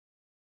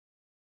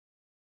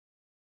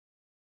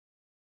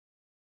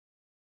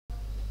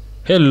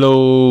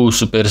Hello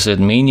Superset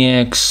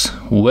Maniacs,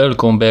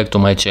 welcome back to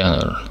my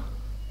channel.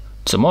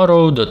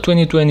 Tomorrow the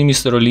 2020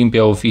 Mr.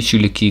 Olympia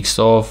officially kicks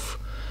off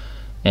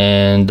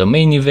and the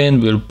main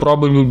event will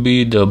probably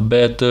be the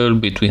battle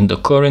between the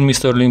current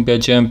Mr. Olympia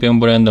champion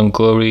Brandon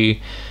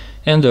Curry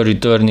and the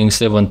returning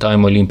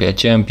 7-time Olympia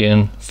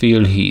champion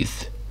Phil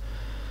Heath.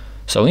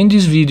 So in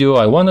this video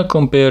I wanna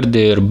compare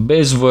their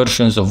best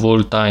versions of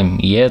all time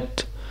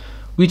yet,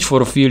 which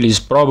for Phil is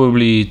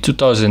probably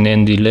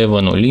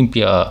 2011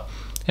 Olympia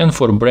and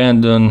for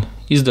Brandon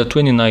is the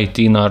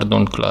 2019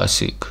 Arnold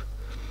Classic.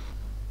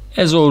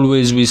 As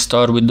always, we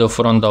start with the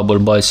front double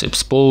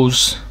biceps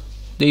pose.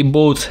 They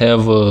both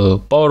have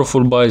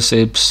powerful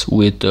biceps,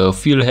 with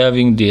Phil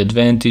having the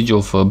advantage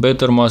of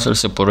better muscle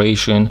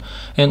separation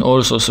and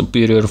also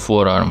superior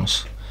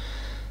forearms.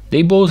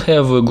 They both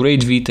have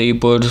great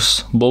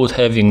V-tapers, both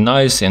having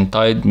nice and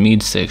tight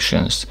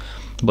midsections,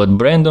 but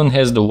Brandon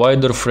has the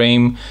wider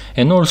frame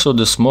and also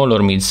the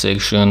smaller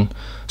midsection,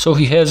 so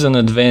he has an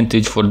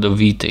advantage for the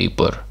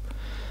V-taper.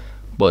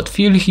 But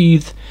Phil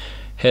Heath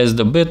has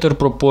the better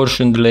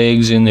proportioned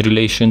legs in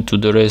relation to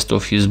the rest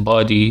of his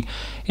body,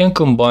 and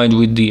combined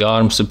with the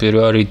arm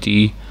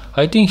superiority,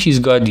 I think he's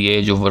got the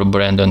edge over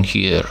Brandon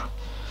here.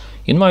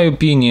 In my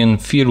opinion,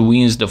 Phil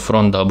wins the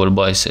front double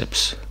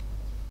biceps.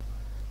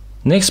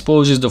 Next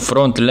pose is the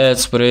front lat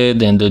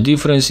spread, and the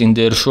difference in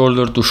their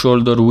shoulder to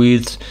shoulder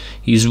width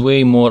is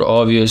way more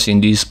obvious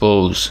in this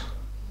pose.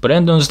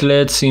 Brandon's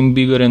lats seem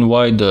bigger and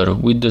wider,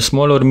 with the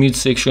smaller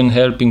midsection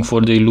helping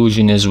for the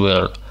illusion as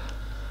well.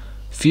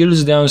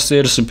 Phil's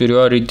downstairs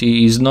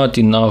superiority is not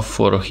enough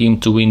for him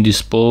to win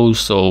this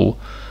pose, so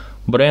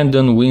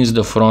Brandon wins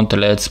the front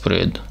lat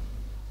spread.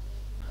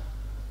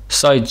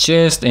 Side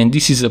chest, and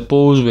this is a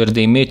pose where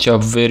they match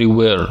up very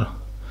well.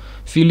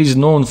 Phil is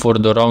known for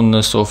the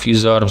roundness of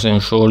his arms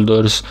and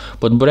shoulders,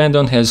 but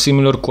Brandon has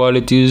similar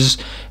qualities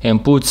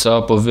and puts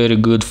up a very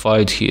good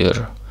fight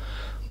here.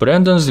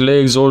 Brandon's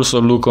legs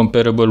also look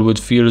comparable with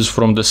Phil's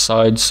from the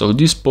side, so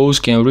this pose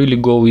can really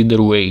go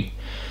either way.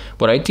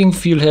 But I think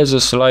Phil has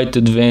a slight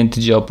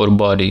advantage upper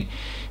body,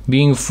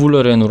 being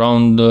fuller and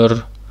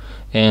rounder,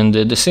 and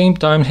at the same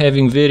time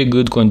having very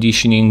good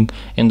conditioning,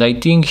 and I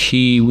think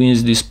he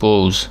wins this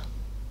pose.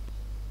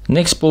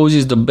 Next pose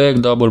is the back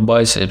double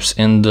biceps,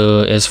 and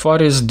as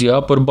far as the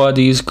upper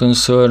body is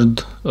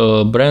concerned,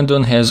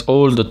 Brandon has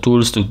all the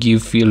tools to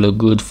give Phil a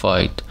good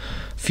fight,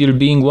 Phil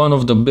being one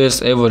of the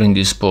best ever in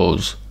this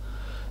pose.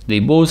 They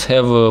both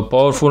have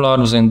powerful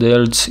arms and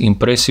delts,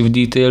 impressive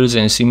details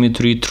and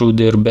symmetry through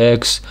their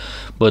backs,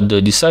 but the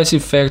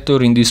decisive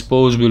factor in this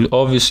pose will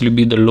obviously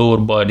be the lower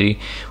body,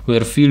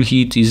 where Phil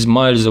Heath is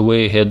miles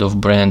away ahead of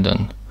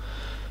Brandon.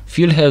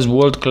 Phil has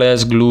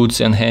world-class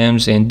glutes and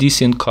hams and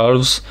decent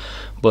calves,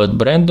 but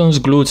Brandon's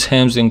glutes,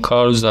 hams and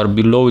calves are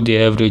below the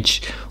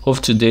average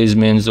of today's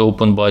men's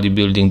open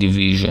bodybuilding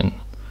division.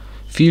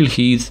 Phil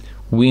Heath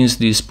wins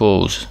this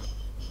pose.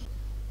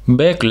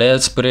 Back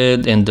lat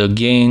spread, and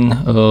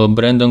again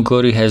Brandon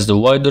Curry has the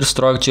wider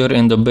structure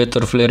and the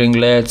better flaring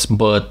lats,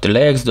 but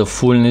lacks the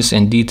fullness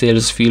and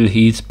details Phil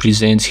Heath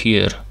presents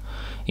here.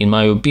 In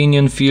my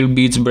opinion, Phil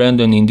beats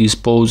Brandon in this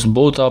pose,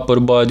 both upper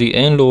body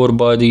and lower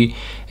body,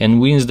 and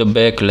wins the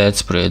back lat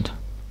spread.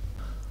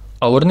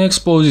 Our next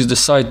pose is the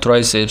side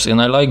triceps,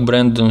 and I like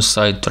Brandon's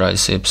side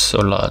triceps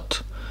a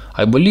lot.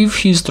 I believe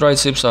his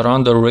triceps are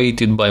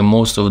underrated by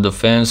most of the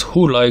fans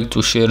who like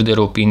to share their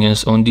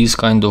opinions on these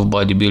kind of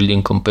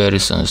bodybuilding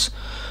comparisons.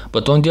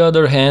 But on the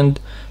other hand,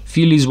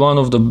 Phil is one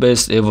of the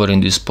best ever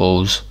in this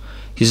pose.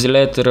 His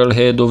lateral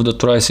head of the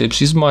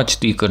triceps is much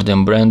thicker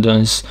than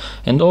Brandon's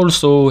and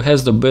also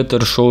has the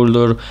better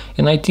shoulder,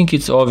 and I think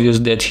it's obvious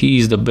that he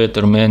is the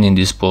better man in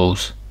this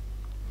pose.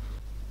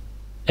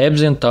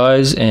 Abs and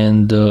thighs,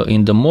 and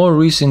in the more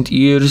recent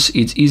years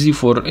it's easy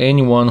for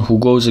anyone who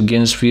goes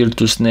against Phil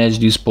to snatch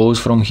this pose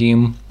from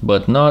him,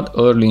 but not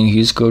early in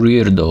his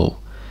career though.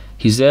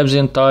 His abs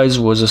and thighs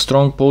was a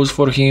strong pose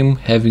for him,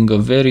 having a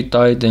very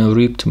tight and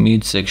ripped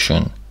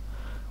midsection.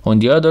 On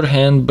the other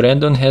hand,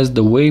 Brandon has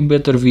the way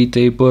better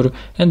V-taper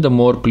and the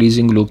more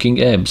pleasing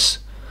looking abs,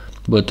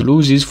 but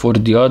loses for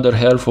the other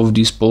half of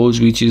this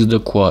pose, which is the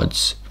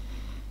quads.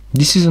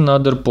 This is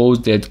another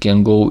pose that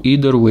can go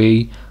either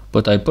way,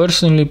 but I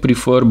personally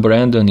prefer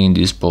Brandon in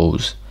this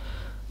pose.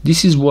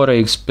 This is what I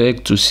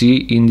expect to see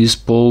in this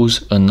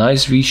pose: a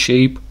nice V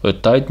shape, a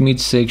tight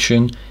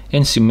midsection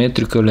and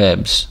symmetrical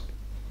abs.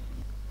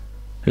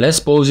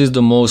 Last pose is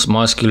the most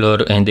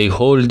muscular, and they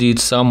hold it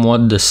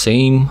somewhat the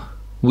same.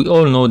 We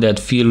all know that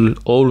Phil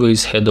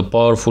always had a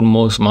powerful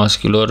most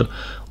muscular,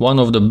 one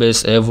of the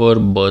best ever,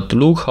 but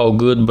look how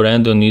good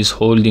Brandon is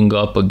holding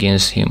up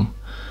against him.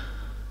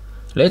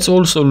 Let's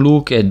also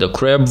look at the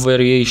crab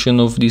variation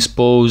of this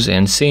pose,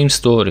 and same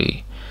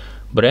story.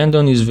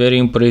 Brandon is very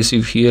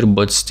impressive here,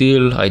 but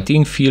still I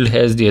think Phil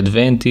has the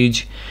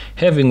advantage,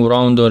 having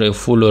rounder and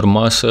fuller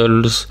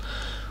muscles.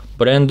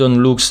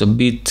 Brandon looks a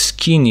bit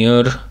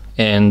skinnier,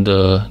 and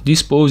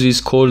this pose is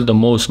called the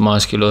most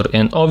muscular,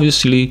 and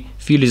obviously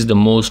Phil is the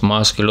most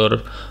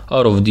muscular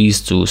out of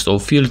these two, so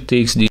Phil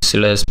takes this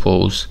last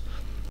pose.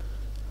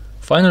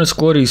 Final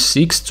score is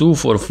 6-2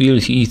 for Phil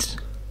Heath.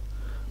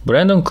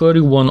 Brandon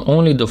Curry won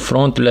only the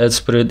front lat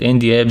spread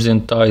and the abs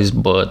and thighs,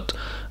 but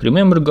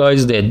remember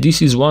guys that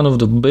this is one of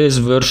the best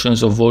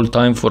versions of all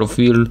time for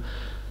Phil,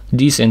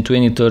 this in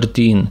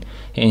 2013,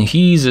 and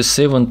he is a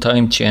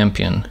 7-time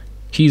champion.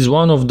 He is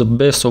one of the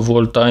best of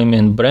all time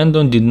and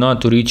Brandon did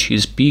not reach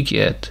his peak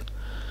yet.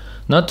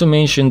 Not to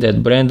mention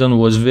that Brandon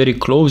was very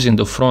close in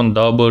the front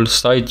double,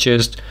 side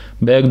chest,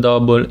 back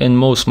double and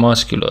most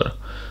muscular,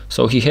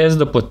 so he has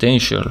the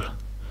potential.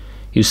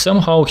 If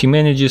somehow he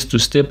manages to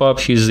step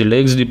up his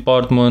legs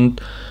department,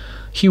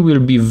 he will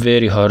be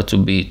very hard to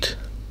beat.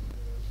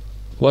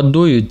 What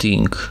do you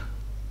think?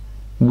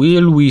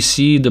 Will we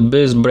see the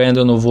best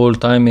Brandon of all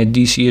time at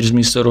this year's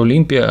Mr.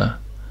 Olympia?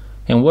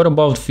 And what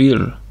about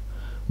Phil?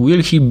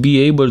 Will he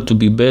be able to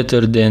be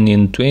better than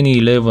in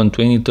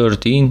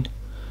 2011-2013?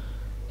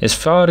 As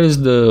far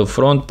as the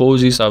front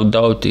poses, I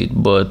doubt it,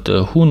 but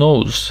who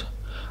knows?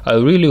 I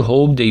really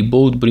hope they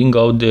both bring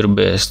out their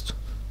best.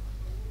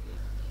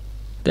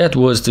 That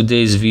was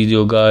today's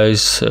video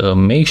guys.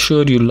 Make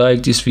sure you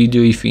like this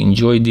video if you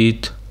enjoyed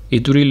it.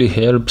 It really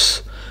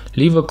helps.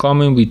 Leave a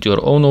comment with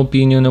your own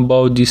opinion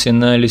about this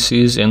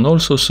analysis and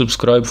also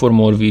subscribe for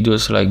more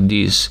videos like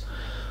this.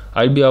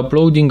 I'll be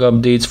uploading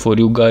updates for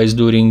you guys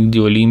during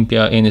the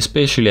Olympia and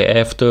especially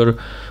after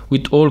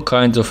with all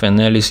kinds of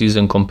analysis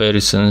and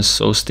comparisons,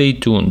 so stay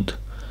tuned.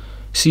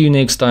 See you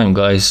next time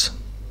guys.